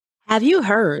Have you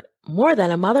heard More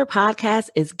Than a Mother podcast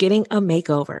is getting a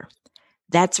makeover?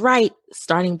 That's right.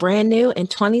 Starting brand new in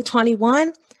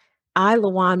 2021, I,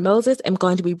 LaJuan Moses, am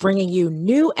going to be bringing you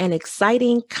new and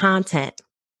exciting content.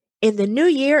 In the new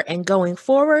year and going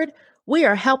forward, we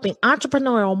are helping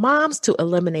entrepreneurial moms to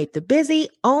eliminate the busy,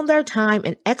 own their time,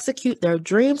 and execute their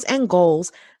dreams and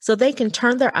goals so they can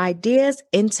turn their ideas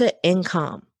into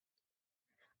income.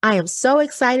 I am so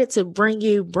excited to bring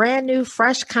you brand new,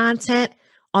 fresh content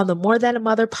on the More Than a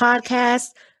Mother podcast.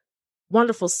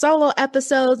 Wonderful solo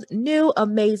episodes, new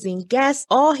amazing guests,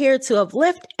 all here to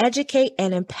uplift, educate,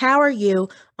 and empower you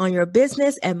on your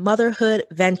business and motherhood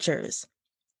ventures.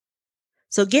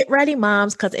 So get ready,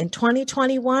 moms, because in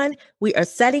 2021, we are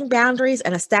setting boundaries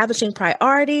and establishing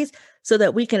priorities so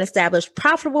that we can establish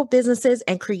profitable businesses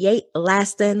and create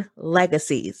lasting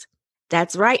legacies.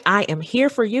 That's right. I am here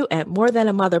for you at More Than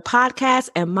a Mother podcast.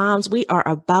 And moms, we are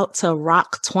about to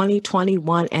rock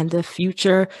 2021 and the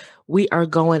future. We are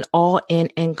going all in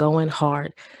and going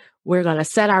hard. We're going to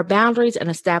set our boundaries and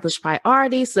establish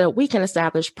priorities so that we can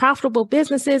establish profitable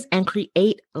businesses and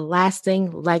create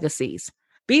lasting legacies.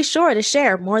 Be sure to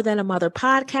share More Than a Mother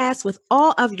podcast with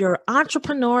all of your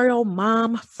entrepreneurial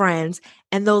mom friends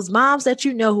and those moms that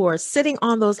you know who are sitting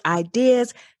on those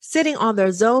ideas, sitting on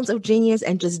their zones of genius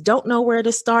and just don't know where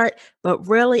to start, but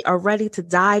really are ready to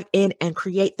dive in and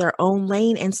create their own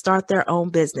lane and start their own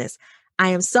business. I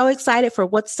am so excited for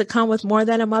what's to come with More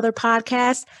Than a Mother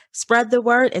podcast. Spread the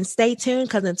word and stay tuned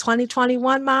because in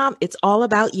 2021, Mom, it's all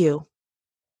about you.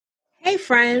 Hey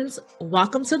friends,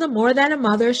 welcome to the More Than a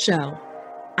Mother show.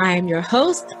 I am your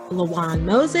host, LaJuan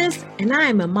Moses, and I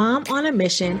am a mom on a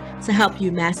mission to help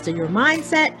you master your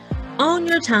mindset, own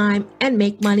your time, and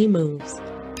make money moves.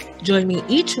 Join me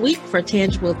each week for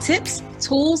tangible tips,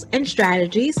 tools, and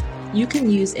strategies you can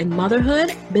use in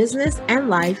motherhood, business, and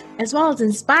life, as well as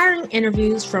inspiring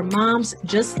interviews from moms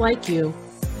just like you,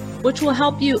 which will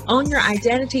help you own your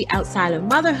identity outside of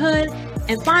motherhood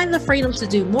and find the freedom to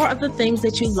do more of the things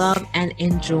that you love and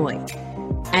enjoy.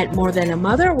 At More Than a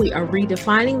Mother, we are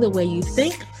redefining the way you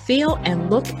think, feel, and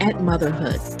look at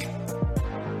motherhood.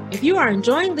 If you are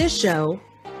enjoying this show,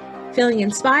 feeling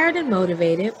inspired and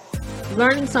motivated,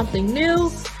 learning something new,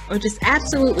 or just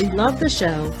absolutely love the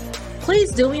show,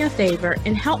 please do me a favor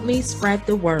and help me spread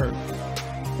the word.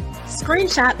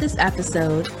 Screenshot this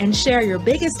episode and share your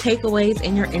biggest takeaways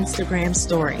in your Instagram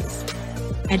stories.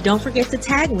 And don't forget to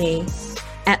tag me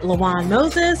at LaJuan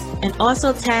Moses and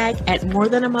also tag at More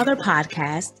Than a Mother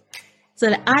podcast so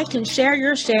that I can share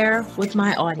your share with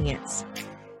my audience.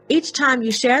 Each time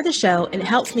you share the show, it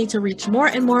helps me to reach more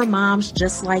and more moms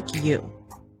just like you.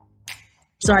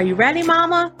 So are you ready,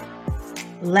 mama?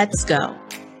 Let's go.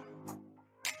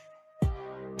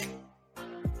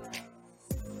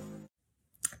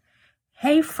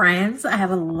 Hey friends, I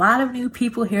have a lot of new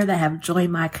people here that have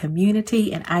joined my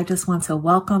community and I just want to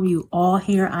welcome you all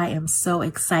here. I am so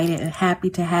excited and happy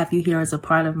to have you here as a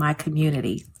part of my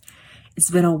community.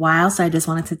 It's been a while, so I just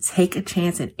wanted to take a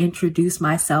chance and introduce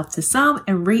myself to some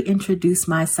and reintroduce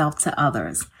myself to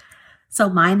others. So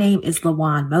my name is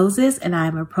LaJuan Moses and I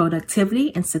am a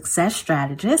productivity and success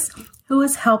strategist who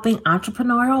is helping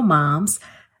entrepreneurial moms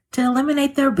to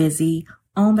eliminate their busy,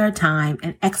 own their time,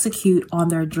 and execute on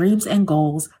their dreams and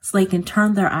goals so they can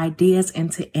turn their ideas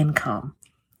into income.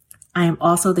 I am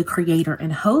also the creator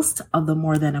and host of the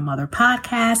More Than a Mother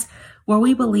podcast, where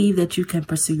we believe that you can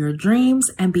pursue your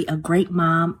dreams and be a great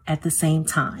mom at the same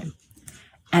time.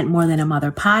 At More Than a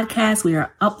Mother podcast, we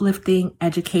are uplifting,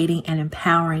 educating, and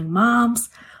empowering moms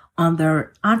on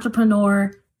their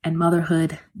entrepreneur and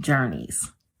motherhood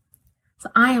journeys. So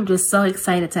I am just so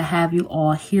excited to have you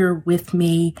all here with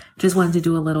me. Just wanted to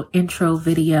do a little intro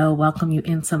video, welcome you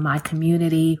into my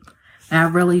community. And I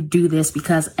really do this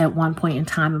because at one point in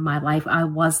time in my life, I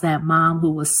was that mom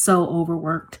who was so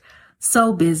overworked,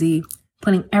 so busy,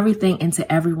 putting everything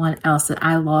into everyone else that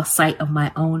I lost sight of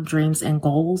my own dreams and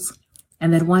goals.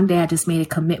 And then one day I just made a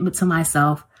commitment to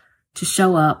myself to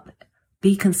show up,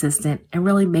 be consistent, and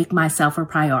really make myself a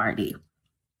priority.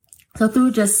 So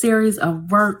through just series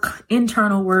of work,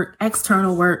 internal work,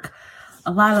 external work,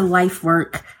 a lot of life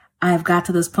work, I have got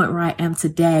to this point where I am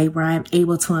today, where I am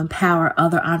able to empower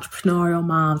other entrepreneurial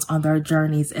moms on their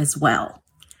journeys as well.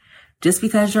 Just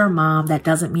because you're a mom, that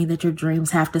doesn't mean that your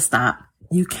dreams have to stop.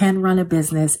 You can run a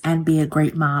business and be a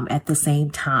great mom at the same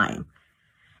time.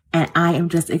 And I am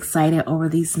just excited over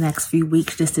these next few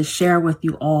weeks just to share with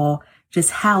you all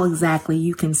just how exactly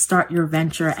you can start your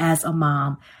venture as a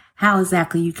mom, how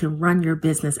exactly you can run your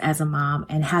business as a mom,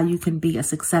 and how you can be a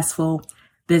successful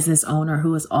business owner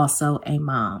who is also a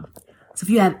mom. So if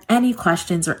you have any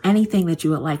questions or anything that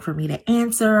you would like for me to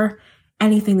answer,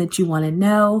 anything that you want to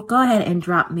know, go ahead and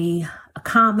drop me a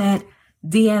comment,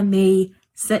 DM me,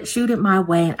 shoot it my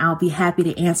way, and I'll be happy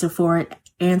to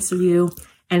answer you.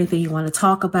 Anything you want to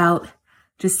talk about,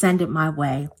 just send it my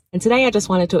way. And today I just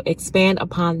wanted to expand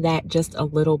upon that just a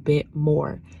little bit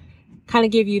more. Kind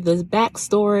of give you the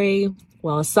backstory,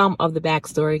 well, some of the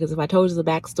backstory, because if I told you the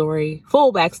backstory,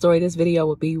 full backstory, this video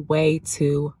would be way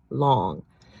too long.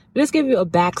 But just give you a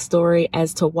backstory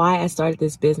as to why I started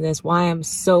this business, why I'm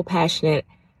so passionate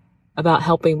about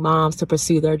helping moms to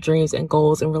pursue their dreams and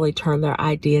goals and really turn their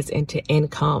ideas into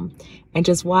income, and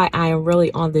just why I am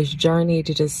really on this journey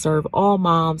to just serve all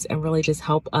moms and really just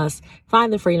help us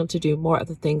find the freedom to do more of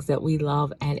the things that we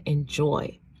love and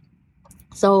enjoy.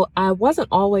 So I wasn't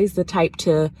always the type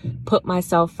to put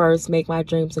myself first, make my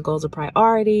dreams and goals a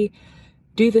priority,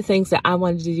 do the things that I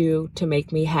wanted to do to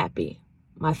make me happy.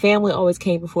 My family always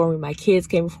came before me. My kids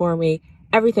came before me.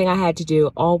 Everything I had to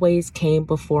do always came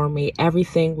before me.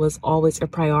 Everything was always a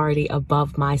priority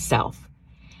above myself.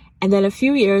 And then a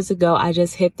few years ago, I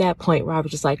just hit that point where I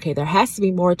was just like, okay, there has to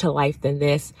be more to life than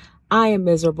this. I am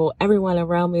miserable. Everyone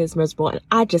around me is miserable. And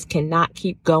I just cannot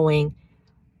keep going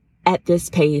at this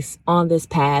pace, on this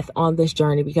path, on this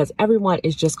journey, because everyone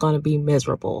is just going to be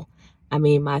miserable. I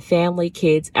mean, my family,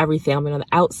 kids, everything. I mean, on the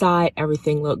outside,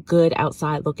 everything looked good,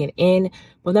 outside looking in.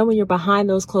 But then when you're behind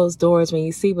those closed doors, when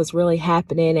you see what's really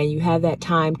happening and you have that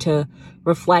time to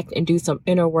reflect and do some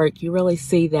inner work, you really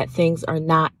see that things are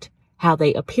not how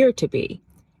they appear to be.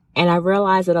 And I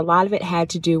realized that a lot of it had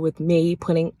to do with me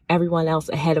putting everyone else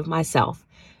ahead of myself.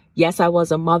 Yes, I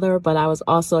was a mother, but I was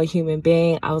also a human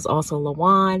being. I was also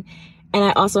LaJuan. And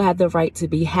I also had the right to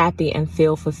be happy and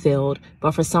feel fulfilled.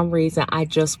 But for some reason, I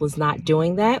just was not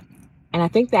doing that. And I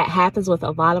think that happens with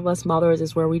a lot of us mothers,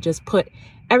 is where we just put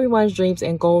everyone's dreams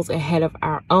and goals ahead of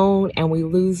our own, and we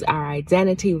lose our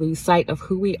identity, lose sight of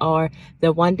who we are,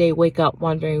 then one day wake up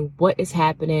wondering what is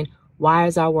happening. Why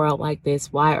is our world like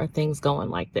this? Why are things going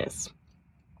like this?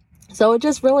 So it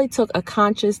just really took a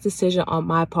conscious decision on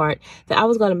my part that I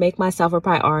was going to make myself a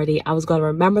priority. I was going to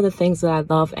remember the things that I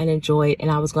love and enjoyed, and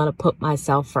I was going to put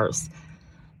myself first.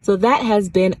 So that has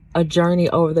been a journey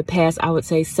over the past, I would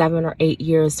say 7 or 8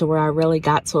 years, to where I really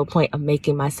got to a point of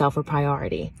making myself a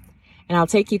priority. And I'll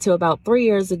take you to about 3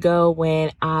 years ago,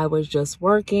 when I was just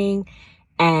working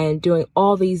and doing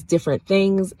all these different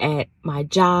things at my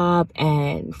job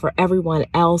and for everyone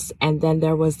else. And then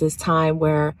there was this time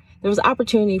where there was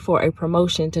opportunity for a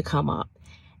promotion to come up,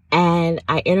 and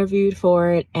I interviewed for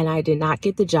it, and I did not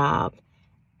get the job.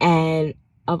 And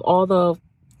of all the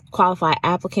qualified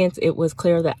applicants, it was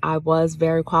clear that I was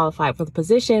very qualified for the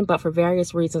position, but for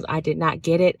various reasons, I did not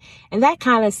get it. And that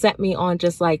kind of set me on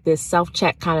just like this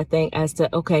self-check kind of thing as to,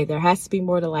 okay, there has to be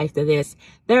more to life than this.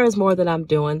 There is more that I'm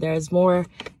doing. There's more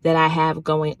that I have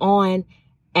going on,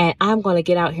 and I'm going to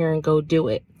get out here and go do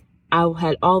it. I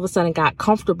had all of a sudden got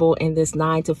comfortable in this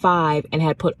 9 to 5 and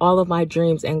had put all of my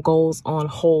dreams and goals on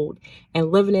hold.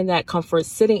 And living in that comfort,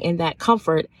 sitting in that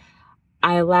comfort,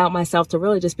 I allowed myself to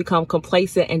really just become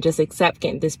complacent and just accept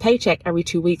getting this paycheck every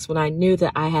 2 weeks, when I knew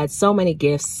that I had so many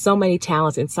gifts, so many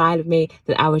talents inside of me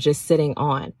that I was just sitting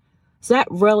on. So that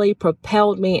really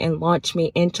propelled me and launched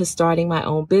me into starting my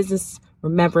own business,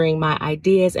 remembering my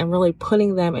ideas and really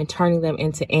putting them and turning them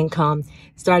into income.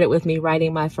 Started with me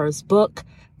writing my first book,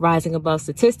 Rising Above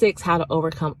Statistics: How to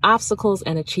Overcome Obstacles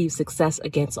and Achieve Success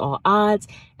Against All Odds.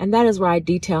 And that is where I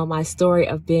detail my story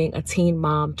of being a teen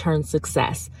mom turned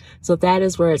success. So that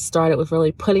is where it started, with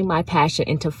really putting my passion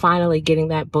into finally getting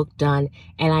that book done.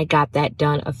 And I got that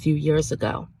done a few years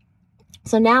ago.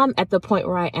 So now I'm at the point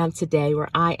where I am today, where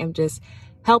I am just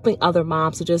helping other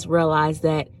moms to just realize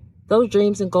that those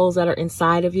dreams and goals that are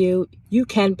inside of you, you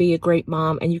can be a great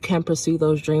mom and you can pursue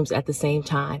those dreams at the same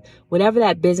time. Whatever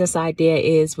that business idea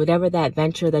is, whatever that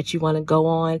venture that you want to go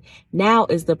on, now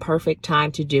is the perfect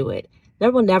time to do it.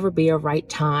 There will never be a right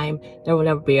time. There will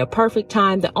never be a perfect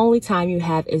time. The only time you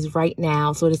have is right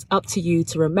now. So it is up to you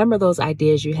to remember those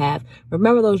ideas you have,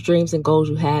 remember those dreams and goals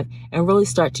you have, and really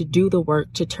start to do the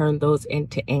work to turn those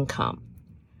into income.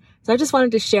 So I just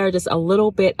wanted to share just a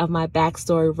little bit of my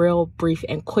backstory, real brief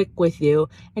and quick with you,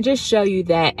 and just show you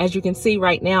that, as you can see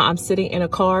right now, I'm sitting in a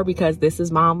car because this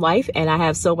is mom life and I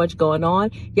have so much going on.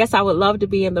 Yes, I would love to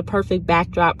be in the perfect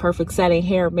backdrop, perfect setting,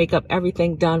 hair, makeup,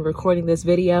 everything done, recording this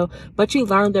video. But you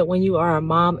learn that when you are a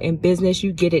mom in business,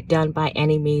 you get it done by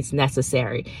any means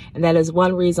necessary. And that is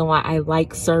one reason why I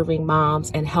like serving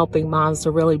moms and helping moms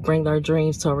to really bring their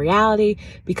dreams to a reality,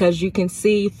 because you can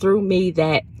see through me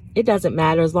that It doesn't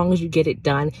matter as long as you get it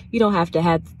done. You don't have to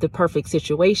have the perfect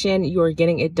situation. You are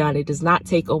getting it done. It does not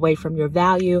take away from your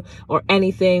value or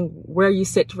anything. Where you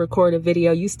sit to record a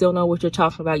video, you still know what you're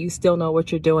talking about. You still know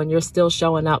what you're doing. You're still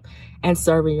showing up and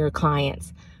serving your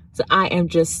clients. So I am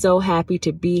just so happy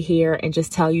to be here and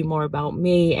just tell you more about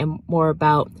me and more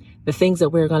about the things that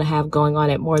we're going to have going on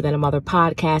at More Than a Mother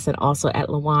podcast and also at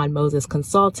LaJuan Moses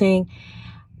Consulting.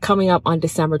 Coming up on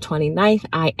December 29th,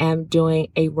 I am doing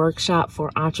a workshop for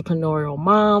entrepreneurial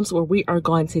moms where we are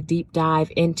going to deep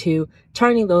dive into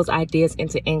turning those ideas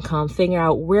into income, figure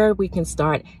out where we can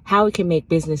start, how we can make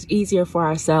business easier for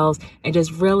ourselves, and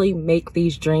just really make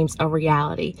these dreams a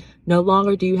reality. No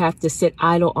longer do you have to sit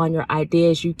idle on your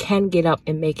ideas. You can get up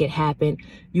and make it happen.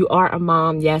 You are a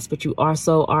mom, yes, but you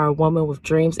also are a woman with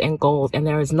dreams and goals, and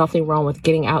there is nothing wrong with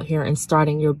getting out here and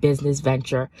starting your business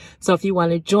venture. So if you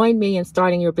want to join me in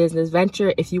starting your business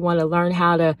venture, if you want to learn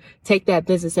how to take that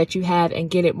business that you have and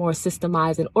get it more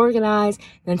systemized and organized,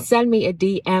 then send me a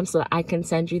DM so that I can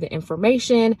send you the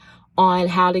information on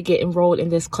how to get enrolled in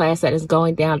this class that is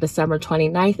going down December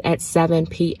 29th at 7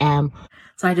 p.m.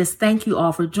 So I just thank you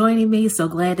all for joining me. So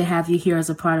glad to have you here as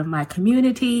a part of my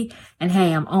community. And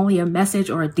hey, I'm only a message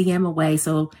or a DM away,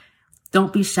 so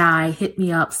don't be shy. Hit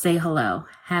me up. Say hello.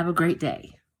 Have a great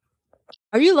day.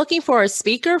 Are you looking for a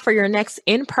speaker for your next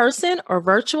in-person or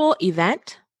virtual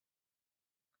event?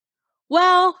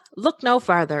 Well, look no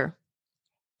further.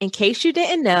 In case you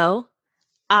didn't know,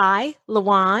 I,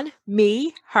 LaJuan,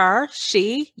 me, her,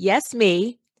 she, yes,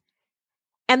 me,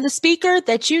 am the speaker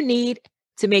that you need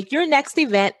to make your next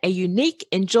event a unique,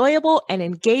 enjoyable, and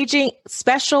engaging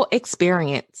special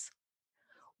experience.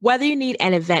 Whether you need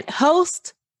an event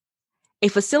host, a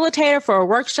facilitator for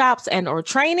workshops and or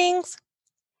trainings,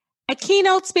 a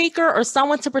keynote speaker or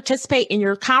someone to participate in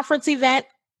your conference event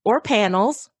or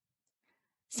panels,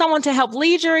 someone to help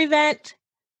lead your event,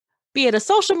 be it a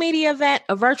social media event,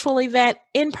 a virtual event,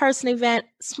 in-person event,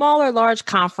 small or large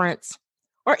conference,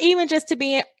 or even just to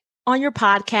be on your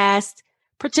podcast,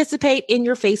 participate in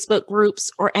your Facebook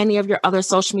groups or any of your other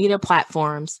social media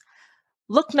platforms.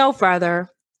 Look no further.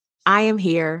 I am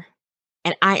here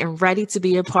and I am ready to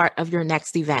be a part of your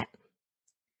next event.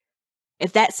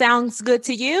 If that sounds good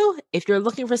to you, if you're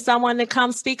looking for someone to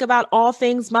come speak about all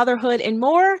things motherhood and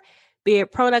more, be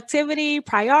it productivity,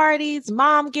 priorities,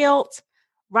 mom guilt,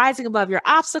 rising above your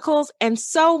obstacles, and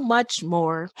so much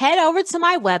more, head over to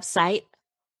my website,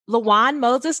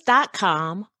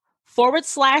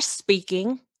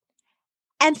 lajuanmoses.com/speaking,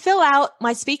 and fill out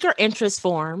my speaker interest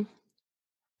form.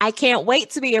 I can't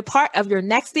wait to be a part of your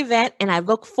next event, and I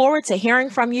look forward to hearing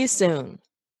from you soon.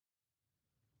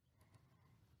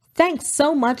 Thanks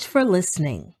so much for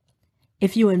listening.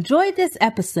 If you enjoyed this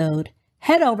episode,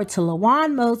 head over to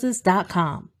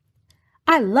lajuanmoses.com.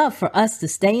 I love for us to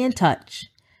stay in touch.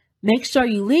 Make sure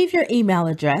you leave your email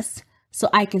address so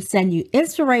I can send you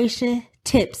inspiration,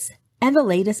 tips, and the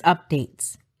latest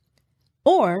updates.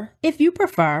 Or, if you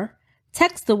prefer,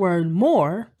 text the word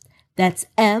MORE, that's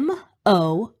MORE,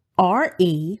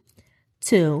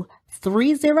 to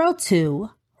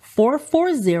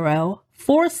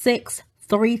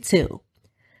 302-440-4632.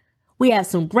 We have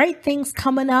some great things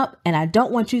coming up, and I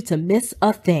don't want you to miss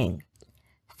a thing.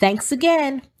 Thanks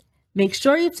again. Make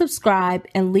sure you subscribe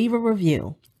and leave a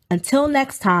review. Until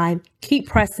next time, keep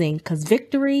pressing because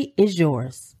victory is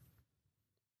yours.